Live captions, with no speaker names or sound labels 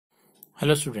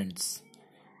Hello students,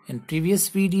 in previous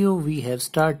video we have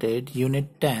started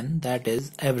unit 10, that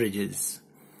is averages,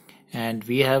 and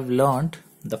we have learned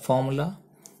the formula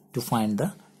to find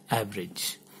the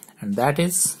average, and that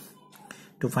is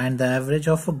to find the average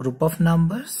of a group of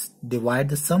numbers, divide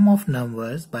the sum of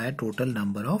numbers by a total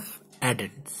number of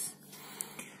addends.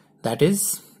 That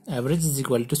is, average is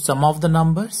equal to sum of the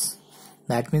numbers.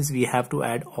 That means we have to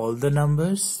add all the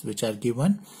numbers which are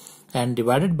given and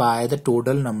divided by the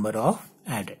total number of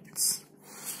addends.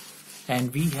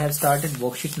 And we have started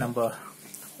worksheet number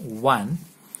 1,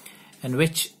 in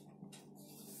which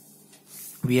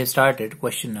we have started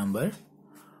question number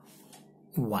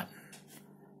 1.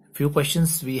 Few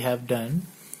questions we have done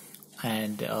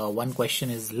and one question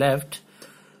is left.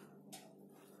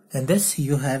 And this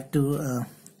you have to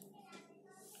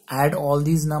add all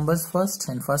these numbers first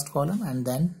in first column and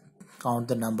then count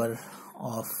the number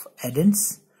of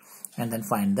addends and then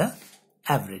find the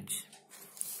average.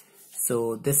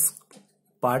 So this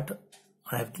part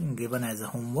I have given as a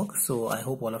homework, so I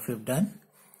hope all of you have done.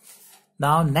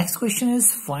 Now next question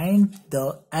is find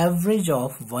the average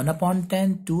of 1 upon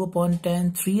 10, 2 upon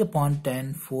 10, 3 upon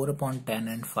 10, 4 upon 10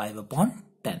 and 5 upon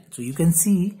 10. So you can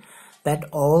see that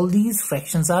all these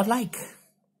fractions are like,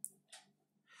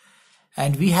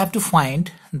 and we have to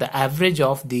find the average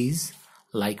of these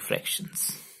like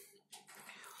fractions.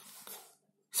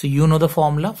 So you know the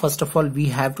formula. First of all, we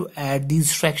have to add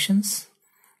these fractions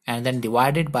and then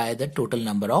divide it by the total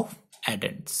number of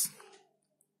addends.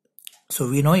 So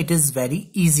we know it is very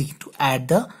easy to add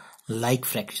the like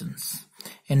fractions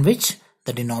in which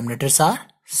the denominators are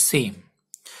same.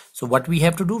 So what we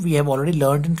have to do, we have already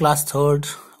learned in class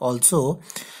 3rd also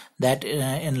that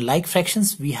in like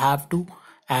fractions we have to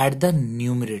add the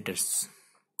numerators.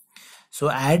 So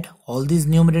add all these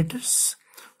numerators.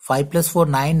 5 plus 4,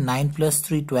 9, 9 plus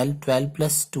 3, 12, 12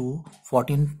 plus 2,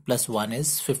 14 plus 1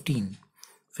 is 15.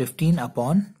 15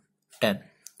 upon 10.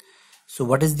 So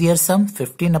what is their sum?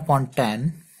 15 upon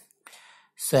 10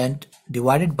 and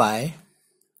divided by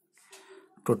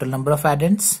total number of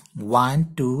addends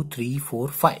 1, 2, 3, 4,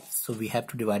 5. So we have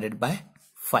to divide it by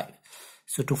 5.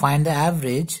 So to find the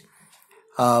average,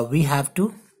 we have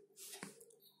to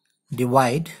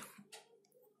divide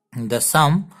the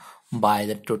sum by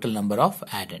the total number of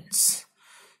addends.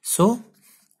 So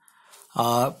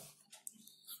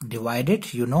divide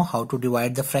it, you know how to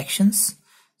divide the fractions.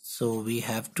 So we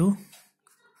have to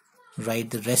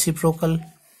write the reciprocal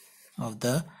of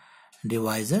the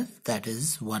divisor, that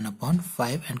is 1 upon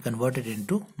 5, and convert it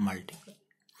into multiple.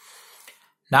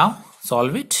 Now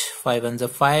solve it. 5 ones are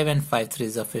 5 and 5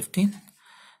 threes are 15.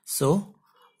 So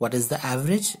what is the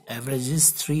average? Average is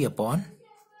 3 upon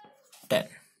 10.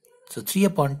 So 3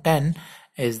 upon 10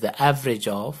 is the average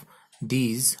of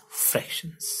these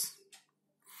fractions.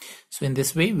 So in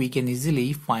this way we can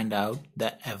easily find out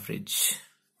the average.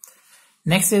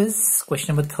 Next is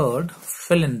question number 3rd,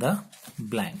 fill in the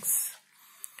blanks.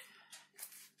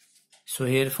 So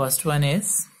here first one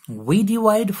is, we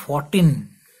divide 14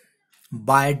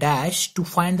 by dash to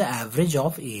find the average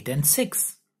of 8 and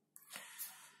 6.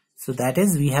 So that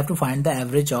is, we have to find the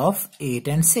average of 8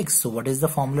 and 6. So what is the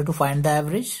formula to find the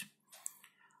average?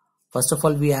 First of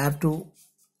all, we have to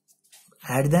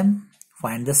add them,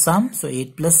 find the sum. So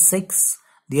 8 plus 6,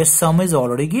 their sum is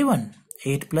already given.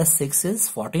 8 plus 6 is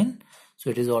 14.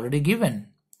 So it is already given.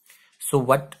 So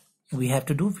what we have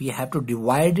to do? We have to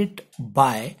divide it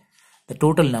by the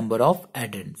total number of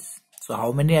addends. So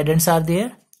how many addends are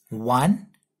there? 1,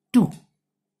 2.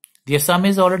 Their sum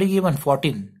is already given,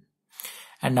 14.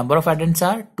 And number of addends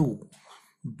are 2.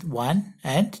 1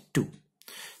 and 2.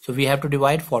 So we have to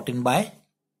divide 14 by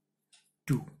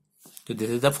 2. So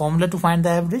this is the formula to find the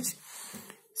average.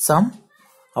 Sum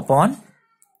upon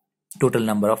total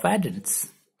number of addends.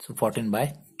 So 14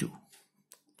 by 2.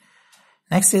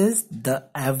 Next is the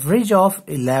average of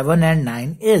 11 and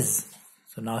 9 is.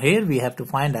 So now here we have to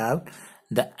find out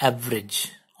the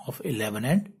average of 11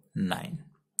 and 9.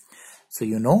 So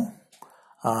you know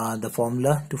the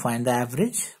formula to find the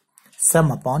average. Sum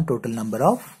upon total number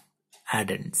of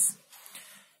addends.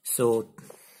 So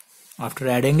after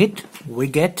adding it, we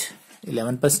get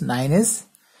 11 plus 9 is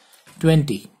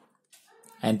 20,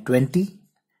 and 20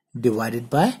 divided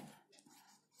by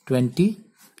 20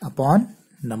 upon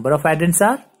number of addends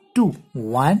are 2,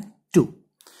 1, 2.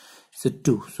 So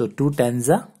 2. So 2 tens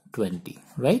are 20,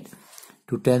 right?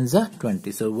 2 tens are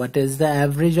 20. So what is the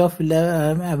average of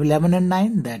 11 and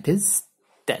 9? That is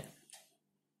 10.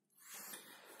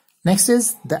 Next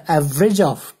is the average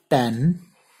of 10,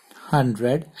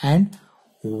 100 and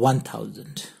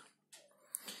 1000.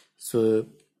 So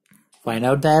find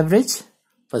out the average.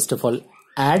 First of all,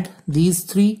 add these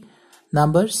three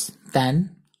numbers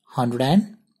 10, 100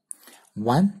 and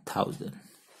 1000.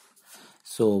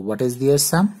 So what is their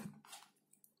sum?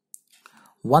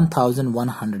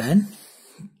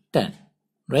 1110,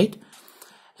 right?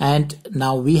 And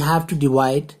now we have to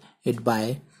divide it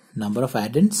by number of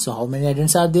addends. So how many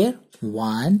addends are there?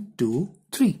 1, 2,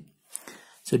 3.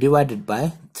 So divided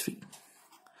by 3.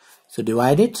 So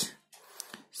divide it.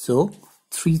 So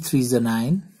 3 3s are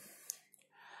 9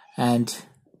 and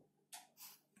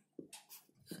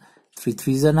 3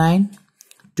 3s are 9.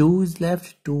 2 is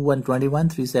left. 2 1 21.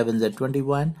 3 7s are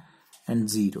 21 and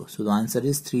 0. So the answer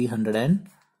is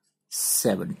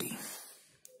 370.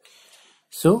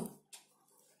 So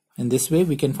in this way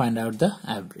we can find out the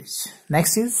average.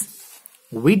 Next is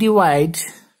we divide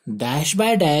dash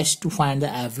by dash to find the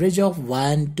average of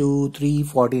 1, 2, 3,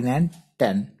 14 and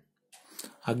 10.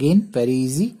 Again very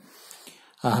easy.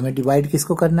 हमें divide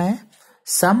किसको करना है?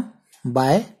 Sum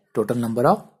by total number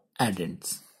of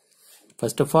addends.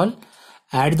 First of all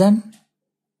add them.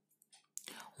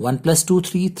 1 plus 2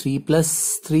 3, 3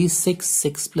 plus 3 6,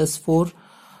 6 plus 4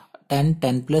 10,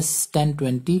 10 plus 10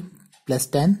 20 plus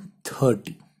 10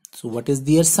 30. So what is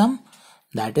their sum?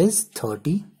 That is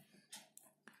 30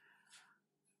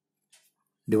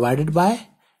 divided by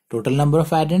total number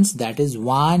of addends, that is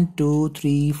 1 2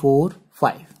 3 4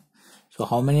 5. So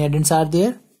how many addends are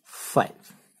there? 5.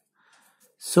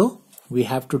 So we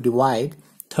have to divide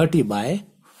 30 by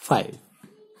 5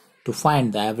 to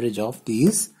find the average of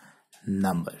these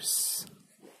numbers.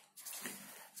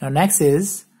 Now next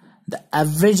is the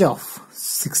average of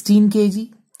 16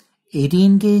 kg,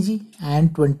 18 kg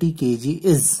and 20 kg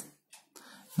is.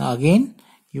 Now again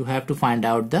you have to find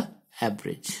out the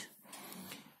average.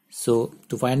 So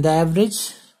to find the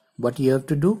average, what you have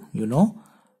to do,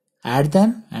 add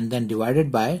them and then divide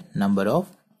it by number of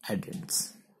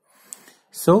addends.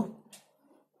 So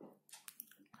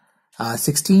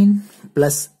 16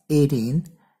 plus 18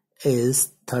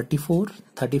 is 34.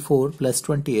 34 plus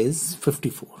 20 is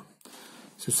 54.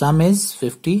 So sum is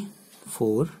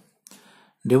 54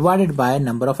 divided by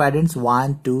number of addends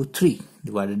 1, 2, 3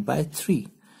 divided by 3.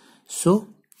 So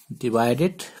divide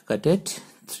it, cut it,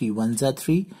 3 1s are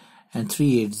 3 and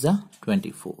 3 8s are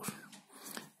 24.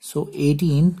 So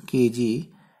 18 kg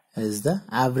is the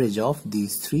average of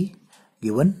these three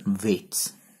given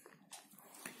weights.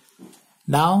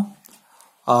 Now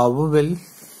we will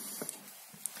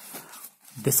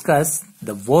discuss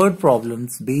the word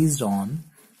problems based on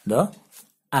the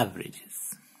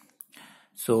averages.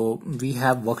 So we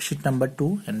have worksheet number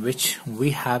 2 in which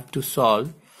we have to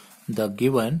solve the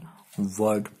given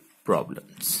word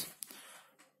problems.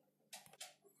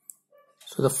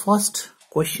 So the first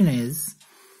question is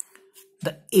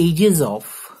the ages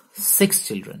of 6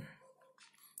 children.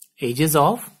 Ages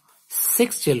of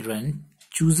 6 children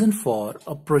chosen for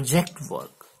a project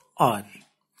work are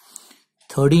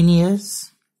 13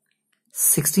 years,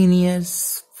 16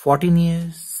 years, 14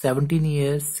 years, 17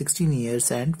 years, 16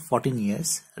 years and 14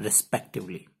 years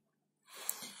respectively.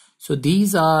 So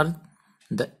these are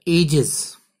the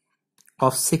ages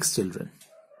of 6 children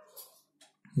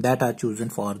that are chosen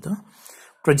for the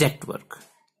project work.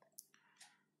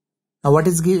 Now what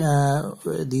is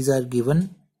these are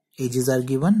given, ages are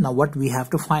given. Now what we have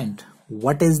to find?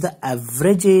 What is the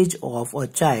average age of a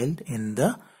child in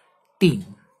the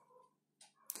team?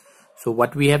 So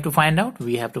what we have to find out?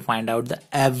 We have to find out the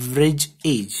average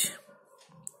age.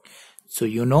 So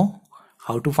you know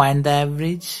how to find the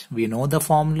average. We know the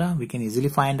formula. We can easily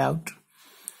find out.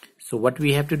 So what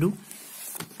we have to do?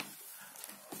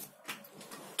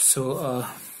 So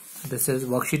this is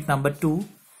worksheet number 2.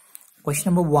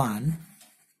 Question number 1.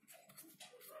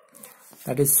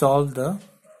 That is solve the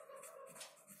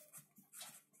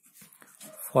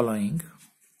following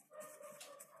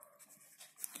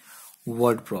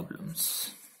word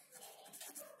problems.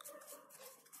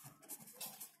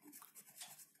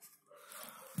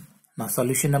 Now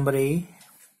solution number A.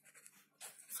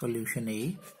 Solution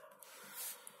A.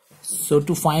 So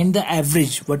to find the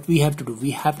average, what we have to do?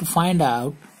 We have to find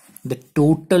out the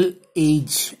total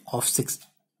age of 6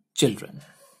 children,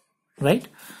 right?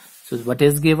 So what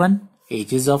is given?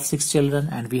 Ages of 6 children,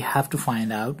 and we have to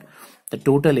find out the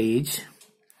total age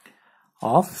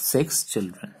of 6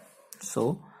 children.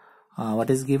 So what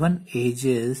is given?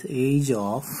 Ages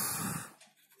of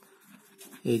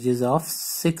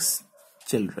 6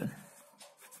 children.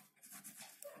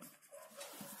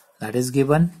 That is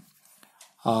given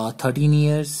 13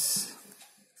 years,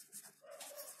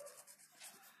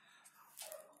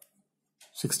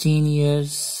 16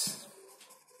 years,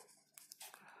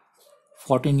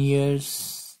 14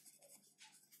 years,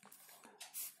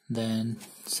 then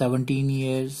 17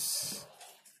 years,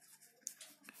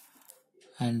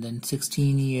 and then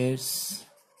 16 years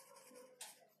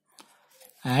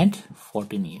and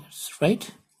 14 years,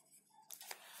 right?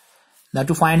 Now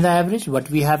to find the average, what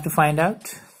we have to find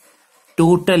out?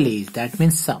 Total age, that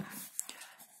means sum.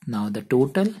 Now the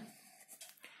total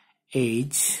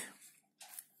age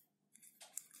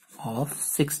of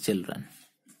 6 children.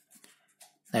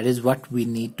 That is what we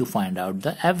need to find out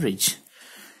the average.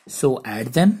 So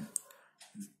add them.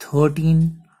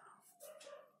 13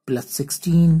 plus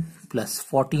 16 plus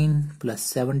 14 plus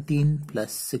 17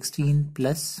 plus 16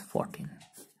 plus 14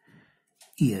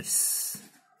 years.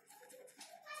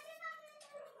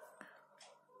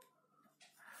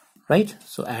 Right?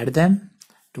 So add them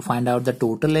to find out the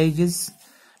total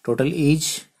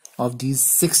age of these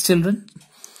 6 children.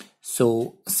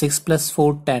 So 6 plus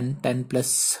 4, 10, 10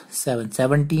 plus 7,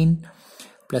 17,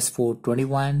 plus 4,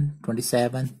 21,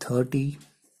 27, 30,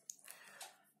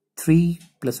 3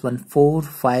 plus 1, 4,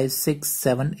 5, 6,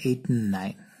 7, 8,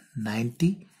 9,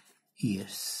 90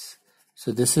 years.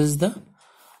 So this is the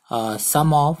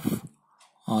sum of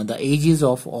the ages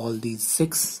of all these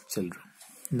 6 children.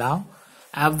 Now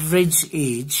average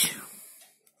age,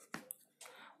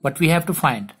 what we have to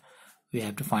find? We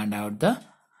have to find out the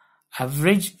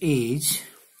average age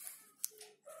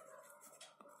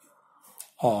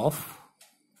of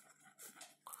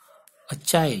a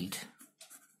child.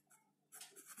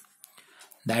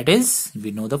 That is,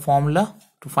 we know the formula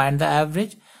to find the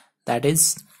average. That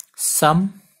is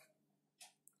sum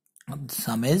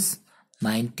is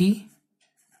 90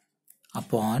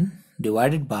 upon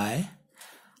divided by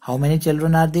how many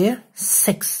children are there?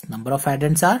 6. Number of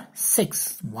addends are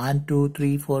 6. 1, 2,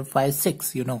 3, 4, 5,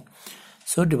 6, you know.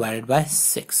 So divided by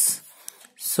 6.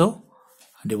 So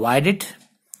divide it.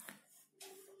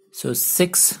 So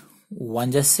 6,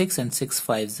 1 just 6 and 6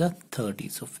 5s are 30.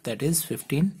 So that is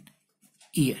 15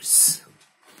 years.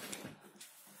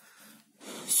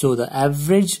 So the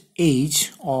average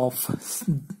age of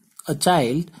a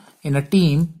child in a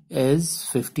team is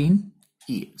 15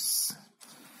 years.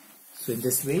 So in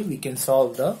this way we can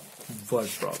solve the word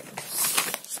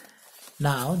problems.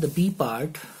 Now the B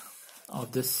part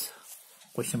of this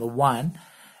question number 1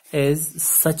 is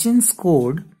Sachin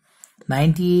scored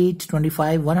 98,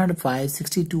 25, 105,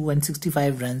 62 and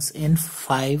 65 runs in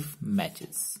 5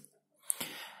 matches.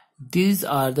 These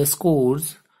are the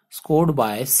scores scored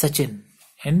by Sachin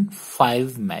in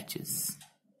 5 matches.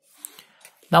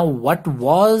 Now what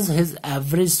was his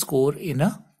average score in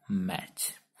a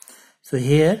match? So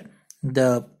here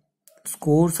the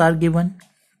scores are given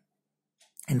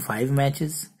in 5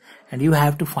 matches and you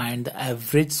have to find the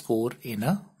average score in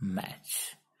a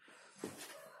match.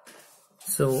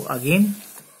 So again,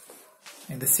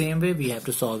 in the same way we have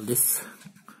to solve this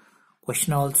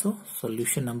question also.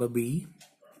 Solution number B.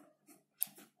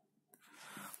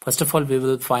 First of all, we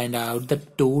will find out the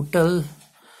total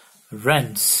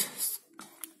runs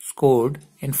scored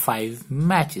in 5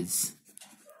 matches.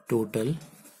 Total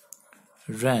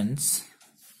runs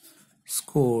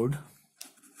scored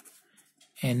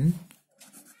in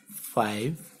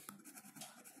 5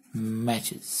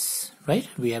 matches, right?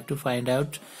 We have to find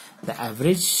out the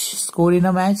average score in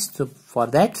a match. So for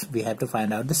that we have to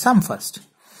find out the sum first.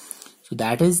 So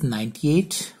that is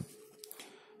 98,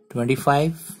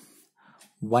 25,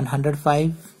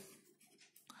 105,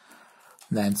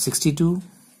 then 62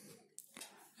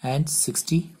 and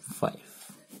 65.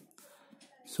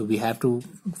 So we have to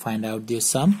find out their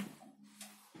sum.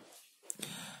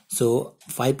 So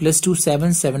 5 plus 2,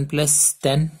 7, 7 plus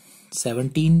 10,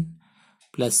 17,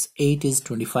 plus 8 is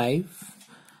 25,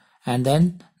 and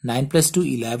then 9 plus 2,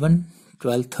 11,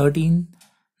 12, 13,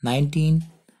 19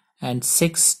 and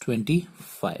 6,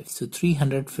 25. So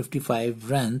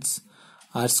 355 runs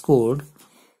are scored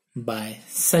by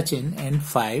Sachin in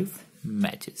 5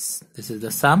 matches. This is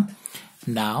the sum.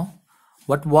 Now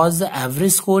what was the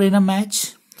average score in a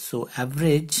match? So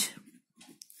average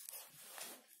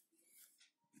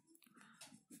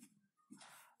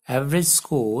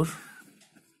score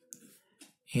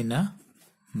in a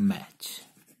match.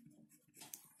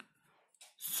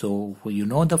 So you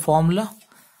know the formula,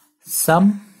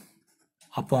 sum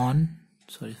upon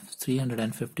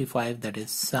 355, that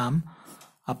is sum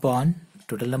upon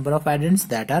total number of addends,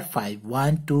 that are 5.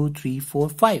 1, 2, 3, 4,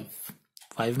 5.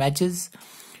 5 matches.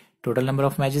 Total number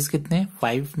of matches कितने?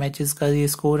 5 matches का ये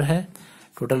score है,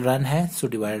 total run है, so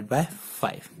divided by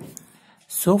 5.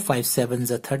 So 5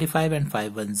 sevens are 35 and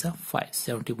 5 ones are 5,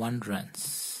 71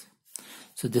 runs.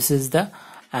 So this is the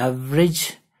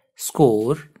average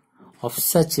score of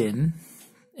Sachin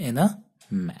in a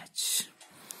match.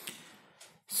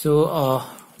 So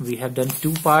we have done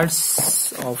 2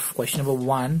 parts of question number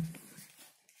 1.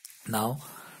 Now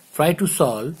try to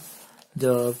solve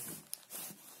the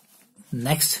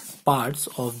next parts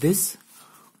of this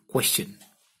question.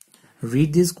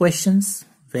 Read these questions,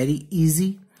 very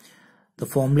easy. The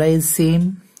formula is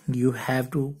same. You have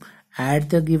to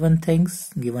add the given things,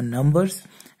 given numbers,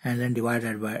 and then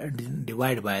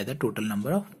divide by the total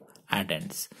number of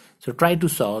addends. So try to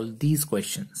solve these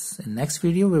questions. In next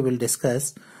video we will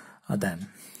discuss them.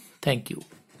 Thank you.